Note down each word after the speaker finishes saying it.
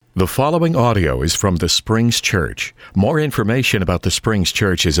The following audio is from the Springs Church. More information about the Springs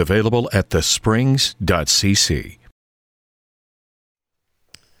Church is available at thesprings.cc.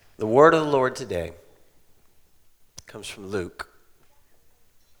 The word of the Lord today comes from Luke,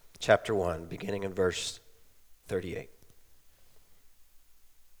 chapter 1, beginning in verse 38.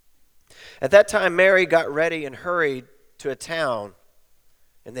 At that time, Mary got ready and hurried to a town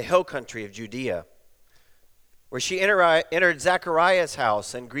in the hill country of Judea, where she entered Zechariah's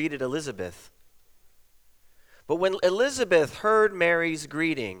house and greeted Elizabeth. But when Elizabeth heard Mary's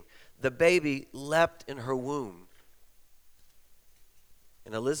greeting, the baby leapt in her womb,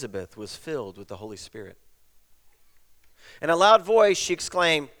 and Elizabeth was filled with the Holy Spirit. In a loud voice she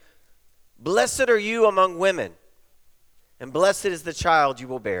exclaimed, "Blessed are you among women, and blessed is the child you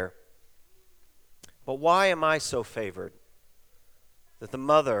will bear. But why am I so favored that the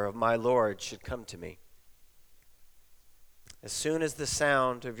mother of my Lord should come to me? As soon as the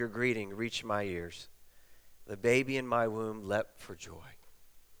sound of your greeting reached my ears, the baby in my womb leapt for joy.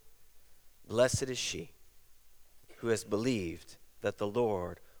 Blessed is she who has believed that the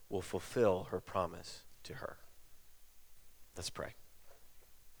Lord will fulfill her promise to her." Let's pray.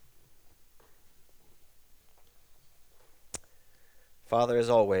 Father,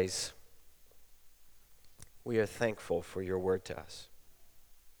 as always, we are thankful for your word to us.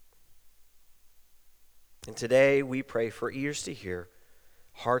 And today we pray for ears to hear,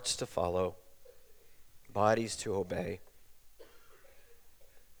 hearts to follow, bodies to obey.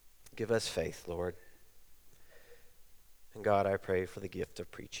 Give us faith, Lord. And God, I pray for the gift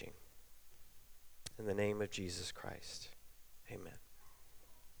of preaching. In the name of Jesus Christ, amen.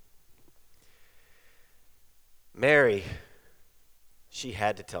 Mary, she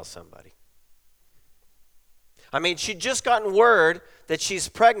had to tell somebody. I mean, she'd just gotten word that she's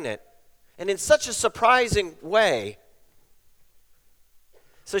pregnant, and in such a surprising way.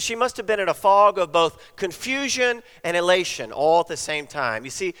 So she must have been in a fog of both confusion and elation all at the same time. You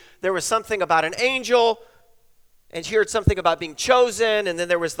see, there was something about an angel, and she heard something about being chosen, and then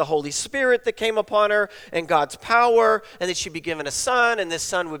there was the Holy Spirit that came upon her, and God's power, and that she'd be given a son, and this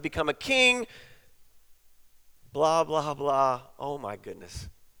son would become a king. Blah, blah, blah. Oh my goodness.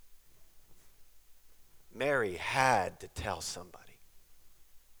 Mary had to tell somebody.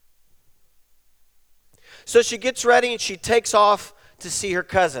 So she gets ready and she takes off to see her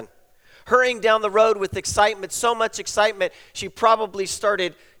cousin. Hurrying down the road with excitement, so much excitement, she probably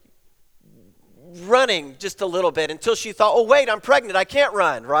started running just a little bit until she thought, oh wait, I'm pregnant, I can't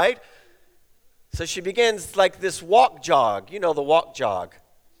run, right? So she begins like this walk jog. You know the walk jog.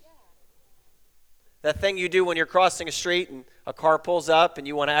 That thing you do when you're crossing a street and a car pulls up and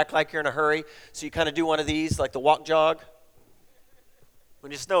you want to act like you're in a hurry. So you kind of do one of these, like the walk jog.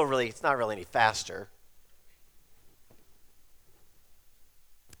 When it's not really any faster.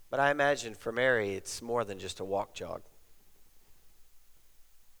 But I imagine for Mary, it's more than just a walk jog.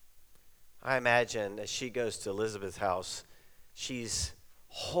 I imagine as she goes to Elizabeth's house, she's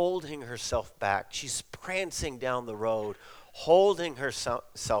holding herself back. She's prancing down the road, holding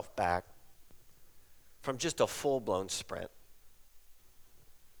herself back from just a full-blown sprint.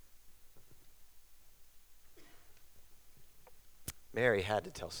 Mary had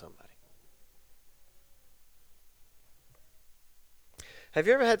to tell somebody. Have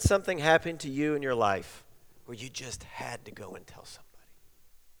you ever had something happen to you in your life where you just had to go and tell somebody?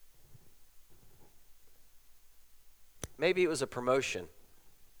 Maybe it was a promotion.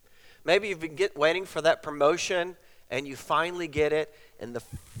 Maybe you've been waiting for that promotion and you finally get it, and the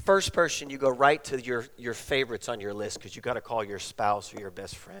first person you go right to your favorites on your list because you got to call your spouse or your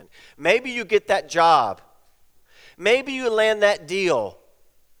best friend. Maybe you get that job. Maybe you land that deal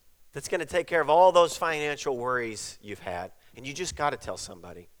that's going to take care of all those financial worries you've had. And you just got to tell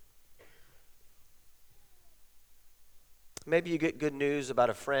somebody. Maybe you get good news about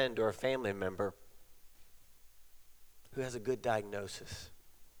a friend or a family member who has a good diagnosis.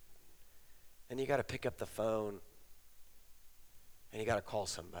 And you got to pick up the phone and you got to call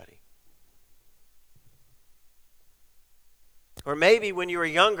somebody. Or maybe when you were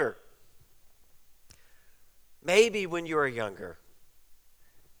younger,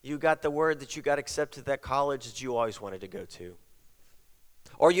 you got the word that you got accepted to that college that you always wanted to go to.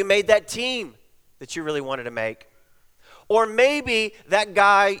 Or you made that team that you really wanted to make. Or maybe that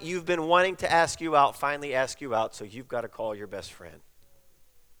guy you've been wanting to ask you out finally asked you out, so you've got to call your best friend.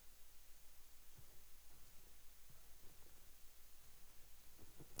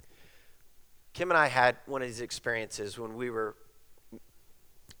 Kim and I had one of these experiences when we were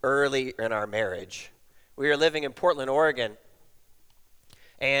early in our marriage. We were living in Portland, Oregon,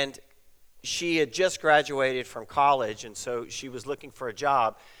 and she had just graduated from college, and so she was looking for a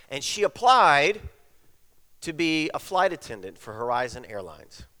job, and she applied to be a flight attendant for Horizon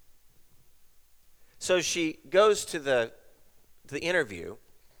Airlines. So she goes to the interview,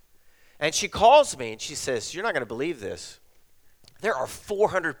 and she calls me, and she says, "You're not going to believe this. There are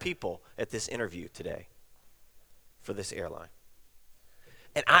 400 people at this interview today for this airline.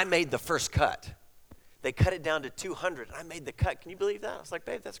 And I made the first cut. They cut it down to 200. I made the cut. Can you believe that?" I was like,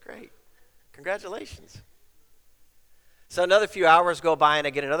 "Babe, that's great. Congratulations." So another few hours go by, and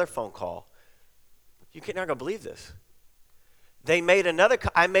I get another phone call. "You're not going to believe this. They made another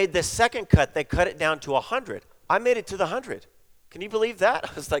cut. I made the second cut. They cut it down to 100. I made it to the 100. Can you believe that?"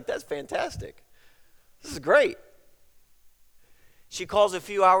 I was like, "That's fantastic. This is great." She calls a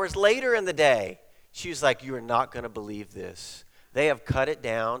few hours later in the day. She was like, "You are not going to believe this. They have cut it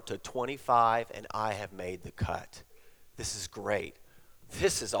down to 25, and I have made the cut. This is great.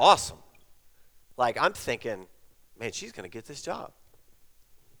 This is awesome." Like, I'm thinking, man, she's going to get this job.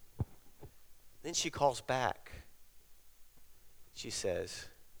 Then she calls back. She says,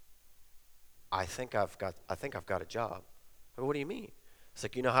 I think I've got a job." I go, "What do you mean?" It's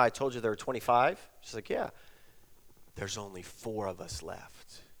like, "You know how I told you there were 25? She's like, "Yeah." "There's only 4 of us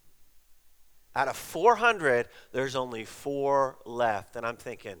left. Out of 400, there's only 4 left." And I'm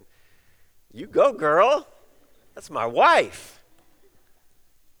thinking, you go, girl. That's my wife.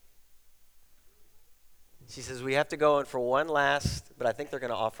 She says, "We have to go in for one last, but I think they're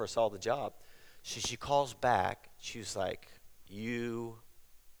going to offer us all the job." She calls back. She was like, "You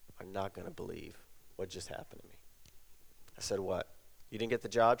are not going to believe what just happened to me." I said, "What? You didn't get the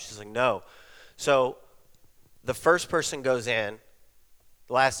job?" She's like, "No." So the first person goes in,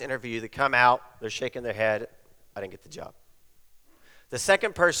 the last interview, they come out, they're shaking their head, "I didn't get the job." The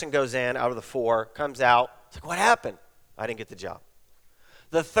second person goes in out of the 4, comes out, it's like, "What happened?" "I didn't get the job."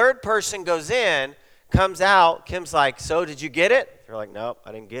 The third person goes in, comes out, Kim's like, "So did you get it?" They're like, "Nope,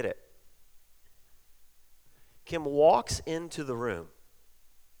 I didn't get it." Kim walks into the room,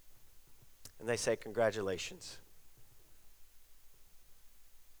 and they say, "Congratulations.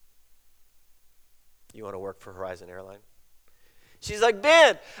 You want to work for Horizon Airline?" She's like,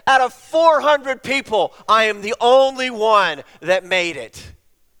 "Ben, out of 400 people, I am the only one that made it."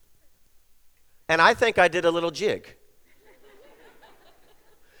 And I think I did a little jig.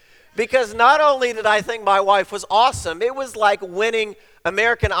 Because not only did I think my wife was awesome, it was like winning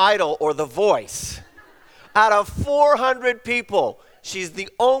American Idol or The Voice. Out of 400 people, she's the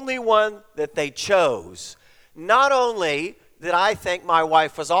only one that they chose. Not only did I think my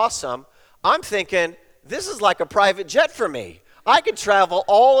wife was awesome, I'm thinking, this is like a private jet for me. I could travel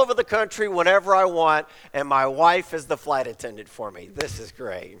all over the country whenever I want, and my wife is the flight attendant for me. This is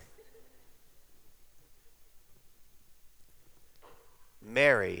great.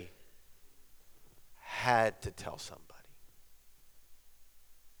 Mary had to tell somebody.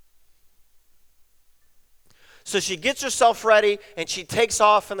 So she gets herself ready, and she takes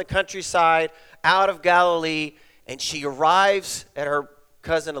off in the countryside out of Galilee, and she arrives at her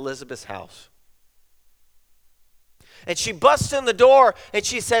cousin Elizabeth's house. And she busts in the door, and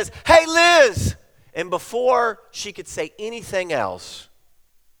she says, "Hey, Liz!" And before she could say anything else,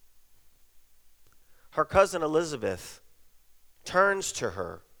 her cousin Elizabeth turns to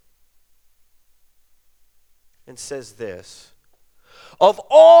her and says this, "Of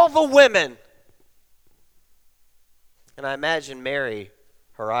all the women," and I imagine Mary,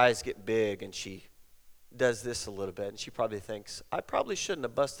 her eyes get big, and she does this a little bit, and she probably thinks, I probably shouldn't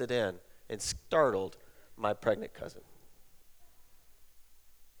have busted in and startled my pregnant cousin.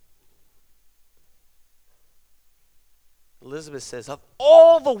 Elizabeth says, "Of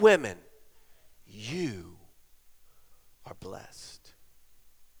all the women, you are blessed.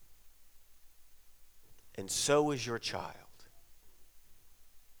 And so is your child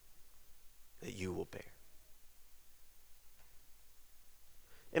that you will bear."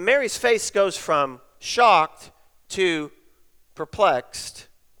 And Mary's face goes from shocked to perplexed.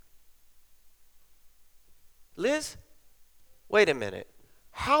 "Liz, wait a minute.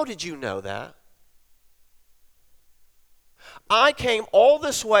 How did you know that? I came all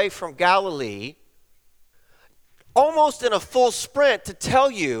this way from Galilee, almost in a full sprint, to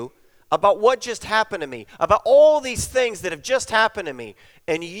tell you about what just happened to me, about all these things that have just happened to me.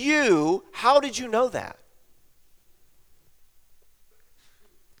 And you, how did you know that?"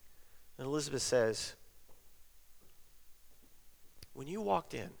 And Elizabeth says, "When you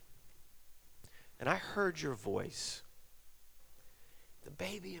walked in and I heard your voice, the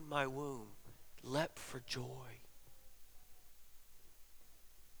baby in my womb leapt for joy.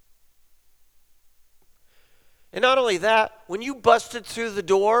 And not only that, when you busted through the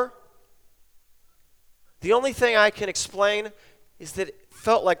door, The only thing I can explain is that it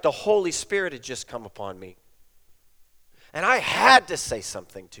felt like the Holy Spirit had just come upon me. And I had to say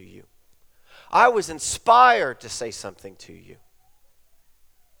something to you. I was inspired to say something to you.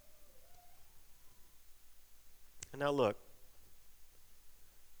 And now look,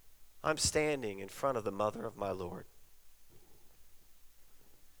 I'm standing in front of the mother of my Lord.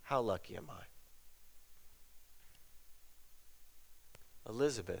 How lucky am I?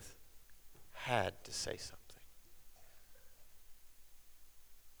 Elizabeth had to say something.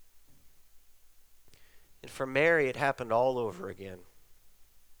 And for Mary, it happened all over again.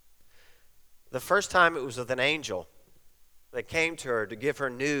 The first time it was with an angel that came to her to give her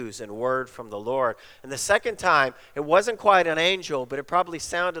news and word from the Lord. And the second time, it wasn't quite an angel, but it probably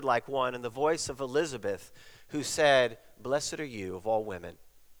sounded like one in the voice of Elizabeth, who said, "Blessed are you of all women."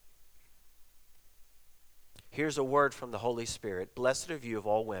 Here's a word from the Holy Spirit. Blessed are you of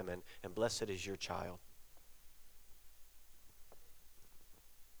all women, and blessed is your child.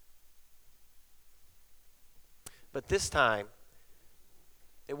 But this time,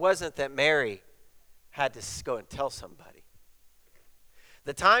 it wasn't that Mary had to go and tell somebody.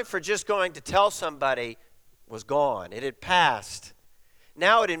 The time for just going to tell somebody was gone. It had passed.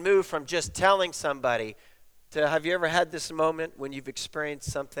 Now it had moved from just telling somebody to, have you ever had this moment when you've experienced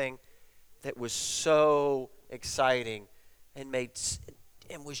something that was so exciting and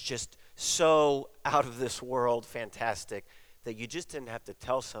was just so out of this world fantastic that you just didn't have to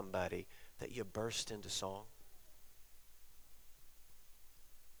tell somebody, that you burst into song?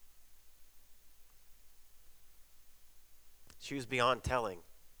 She was beyond telling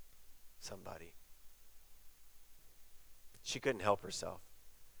somebody. She couldn't help herself.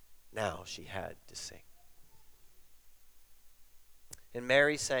 Now she had to sing. And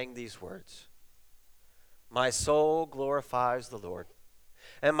Mary sang these words: "My soul glorifies the Lord,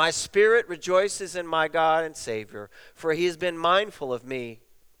 and my spirit rejoices in my God and Savior, for he has been mindful of me,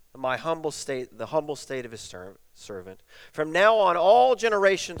 my humble state, the humble state of his servant. From now on, all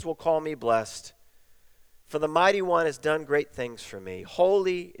generations will call me blessed. For the Mighty One has done great things for me.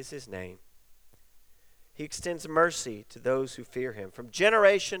 Holy is his name. He extends mercy to those who fear him from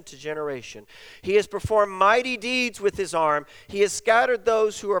generation to generation. He has performed mighty deeds with his arm. He has scattered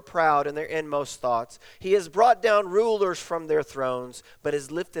those who are proud in their inmost thoughts. He has brought down rulers from their thrones, but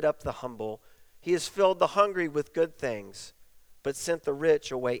has lifted up the humble. He has filled the hungry with good things, but sent the rich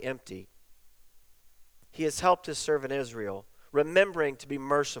away empty. He has helped his servant Israel, remembering to be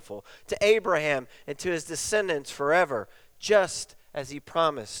merciful to Abraham and to his descendants forever, just as he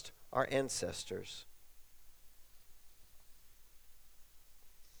promised our ancestors."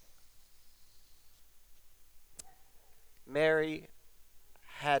 Mary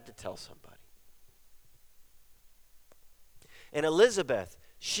had to tell somebody. And Elizabeth,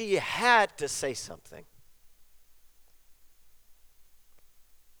 she had to say something.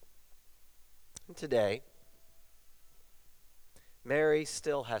 And today, Mary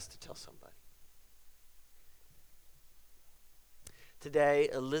still has to tell somebody. Today,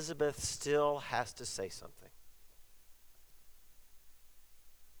 Elizabeth still has to say something.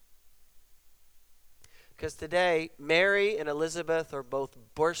 Because today, Mary and Elizabeth are both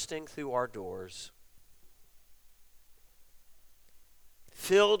bursting through our doors,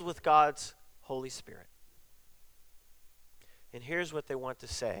 filled with God's Holy Spirit. And here's what they want to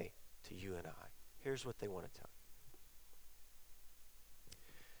say to you and I. Here's what they want to tell you.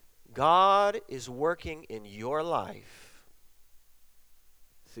 God is working in your life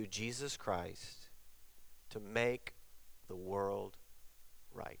through Jesus Christ to make the world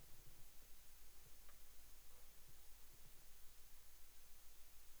right.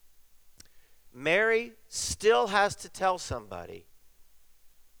 Mary still has to tell somebody,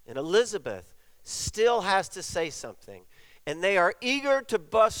 and Elizabeth still has to say something, and they are eager to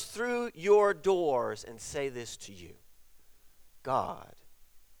bust through your doors and say this to you: God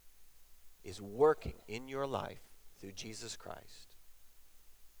is working in your life through Jesus Christ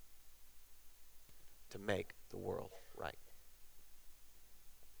to make the world right.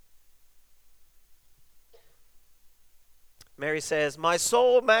 Mary says, "My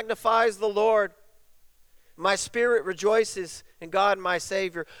soul magnifies the Lord. My spirit rejoices in God my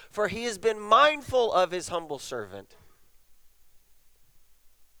Savior, for he has been mindful of his humble servant."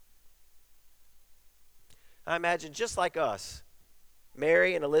 I imagine, just like us,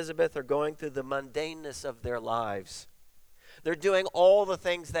 Mary and Elizabeth are going through the mundaneness of their lives. They're doing all the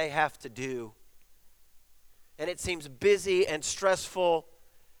things they have to do. And it seems busy and stressful,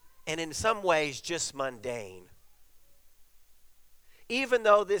 and in some ways just mundane. Even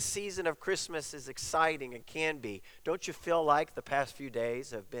though this season of Christmas is exciting and can be, don't you feel like the past few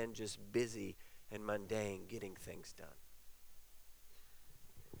days have been just busy and mundane getting things done.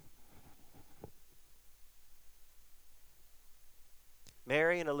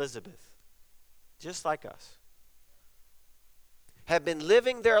 Mary and Elizabeth, just like us, have been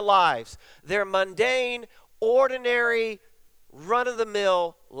living their lives, their mundane, ordinary,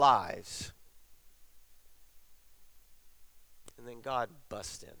 run-of-the-mill lives. And then God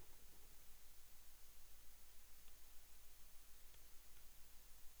busts in.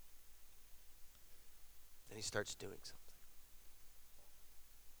 And he starts doing something.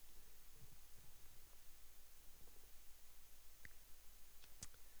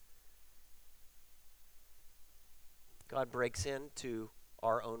 God breaks into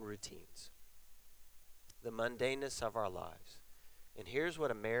our own routines, the mundaneness of our lives. And here's what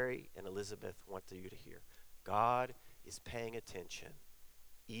a Mary and Elizabeth want you to hear. God is paying attention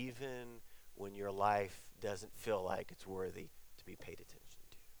even when your life doesn't feel like it's worthy to be paid attention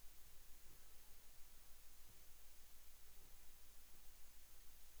to.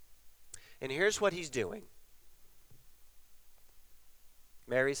 And here's what he's doing.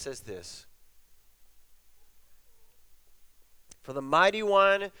 Mary says this: "For the Mighty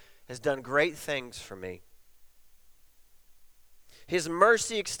One has done great things for me. His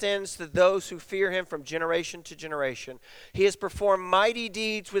mercy extends to those who fear him from generation to generation. He has performed mighty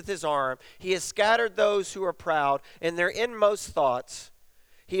deeds with his arm. He has scattered those who are proud in their inmost thoughts.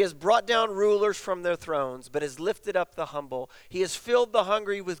 He has brought down rulers from their thrones, but has lifted up the humble. He has filled the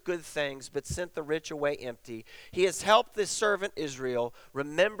hungry with good things, but sent the rich away empty. He has helped his servant Israel,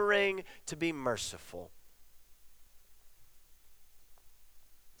 remembering to be merciful."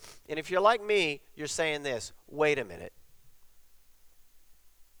 And if you're like me, you're saying this: wait a minute.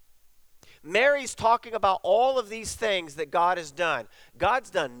 Mary's talking about all of these things that God has done.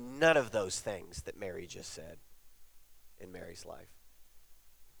 God's done none of those things that Mary just said in Mary's life.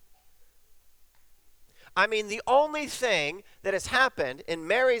 I mean, the only thing that has happened in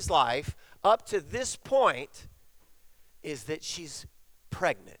Mary's life up to this point is that she's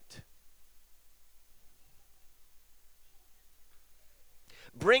pregnant.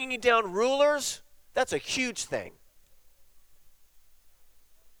 Bringing down rulers, that's a huge thing.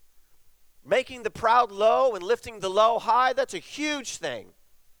 Making the proud low and lifting the low high, that's a huge thing.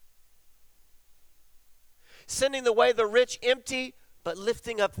 Sending away the rich empty, but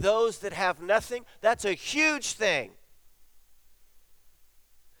lifting up those that have nothing, that's a huge thing.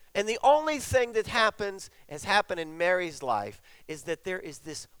 And the only thing that has happened in Mary's life, is that there is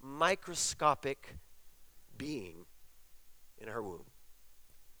this microscopic being in her womb.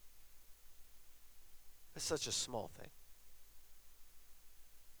 That's such a small thing.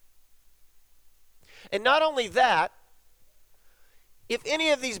 And not only that, if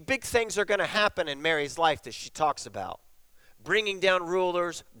any of these big things are going to happen in Mary's life that she talks about, bringing down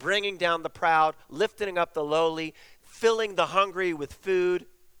rulers, bringing down the proud, lifting up the lowly, filling the hungry with food,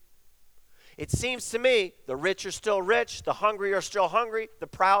 it seems to me the rich are still rich, the hungry are still hungry, the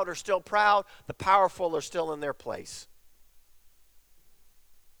proud are still proud, the powerful are still in their place.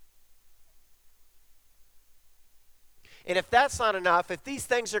 And if that's not enough, if these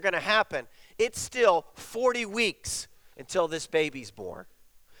things are going to happen, it's still 40 weeks until this baby's born,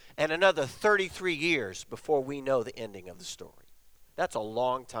 and another 33 years before we know the ending of the story. That's a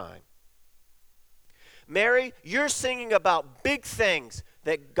long time. Mary, you're singing about big things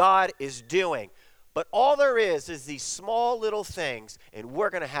that God is doing, but all there is these small little things, and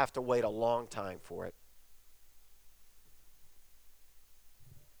we're going to have to wait a long time for it.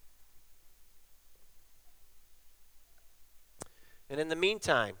 And in the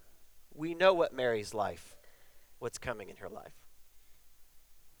meantime, we know what's coming in her life.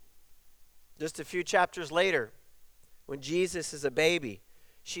 Just a few chapters later, when Jesus is a baby,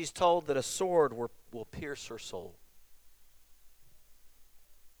 she's told that a sword will pierce her soul.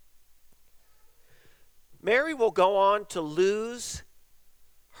 Mary will go on to lose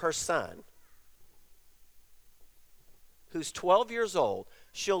her son, who's 12 years old.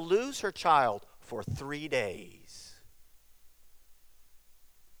 She'll lose her child for 3 days.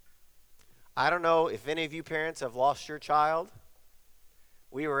 I don't know if any of you parents have lost your child.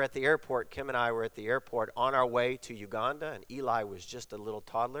 We were at the airport, Kim and I were at the airport on our way to Uganda, and Eli was just a little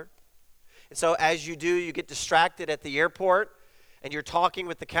toddler. And so as you do, you get distracted at the airport, and you're talking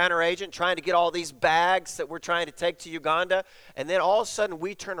with the counter agent, trying to get all these bags that we're trying to take to Uganda, and then all of a sudden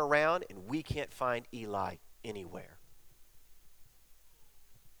we turn around and we can't find Eli anywhere.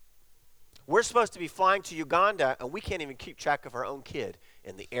 We're supposed to be flying to Uganda, and we can't even keep track of our own kid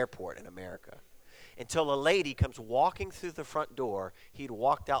in the airport in America. Until a lady comes walking through the front door. He'd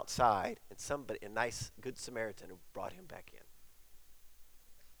walked outside, and a nice, good Samaritan, who brought him back in.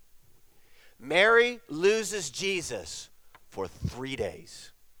 Mary loses Jesus for 3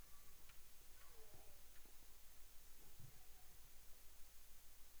 days.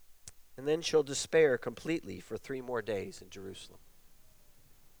 And then she'll despair completely for 3 more days in Jerusalem.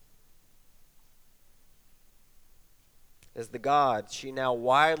 As the God she now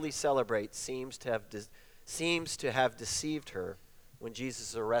widely celebrates seems to have deceived her when Jesus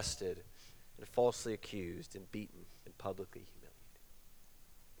is arrested and falsely accused and beaten and publicly humiliated.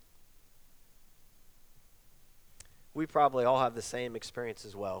 We probably all have the same experience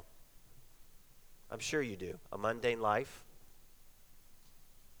as well. I'm sure you do. A mundane life.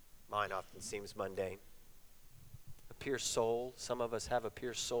 Mine often seems mundane. A pierced soul. Some of us have a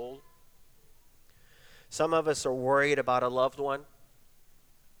pierced soul. Some of us are worried about a loved one.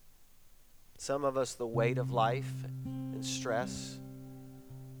 Some of us, the weight of life and stress,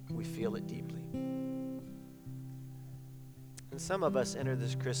 we feel it deeply. And some of us enter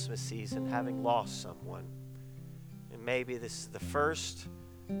this Christmas season having lost someone. And maybe this is the 1st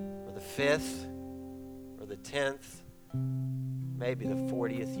or the 5th or the 10th, maybe the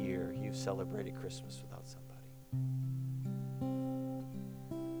 40th year you've celebrated Christmas without somebody.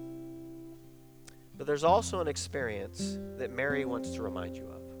 But there's also an experience that Mary wants to remind you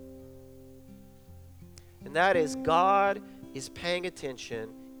of. And that is, God is paying attention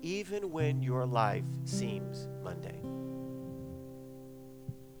even when your life seems mundane.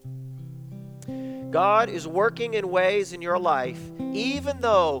 God is working in ways in your life, even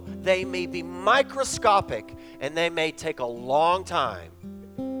though they may be microscopic and they may take a long time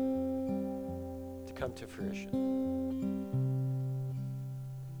to come to fruition.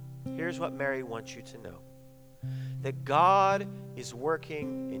 Here's what Mary wants you to know. That God is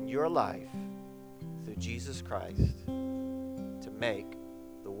working in your life through Jesus Christ to make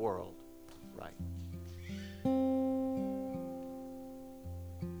the world right.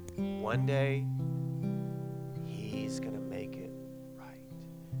 One day, He's going to make it right.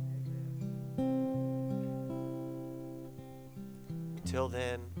 Until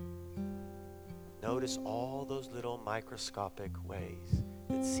then, notice all those little microscopic ways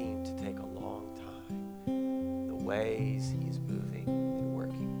that seem to take a long time. The ways He's moving and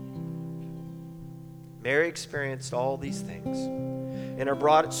working. Mary experienced all these things, and it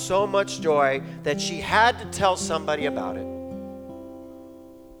brought so much joy that she had to tell somebody about it.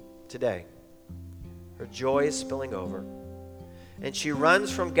 Today, her joy is spilling over, and she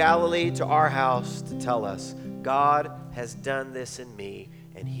runs from Galilee to our house to tell us, God has done this in me,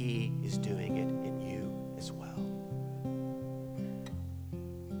 and He is doing it in you as well.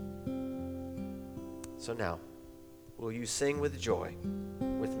 So now, will you sing with joy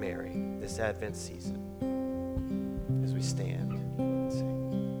with Mary this Advent season as we stand?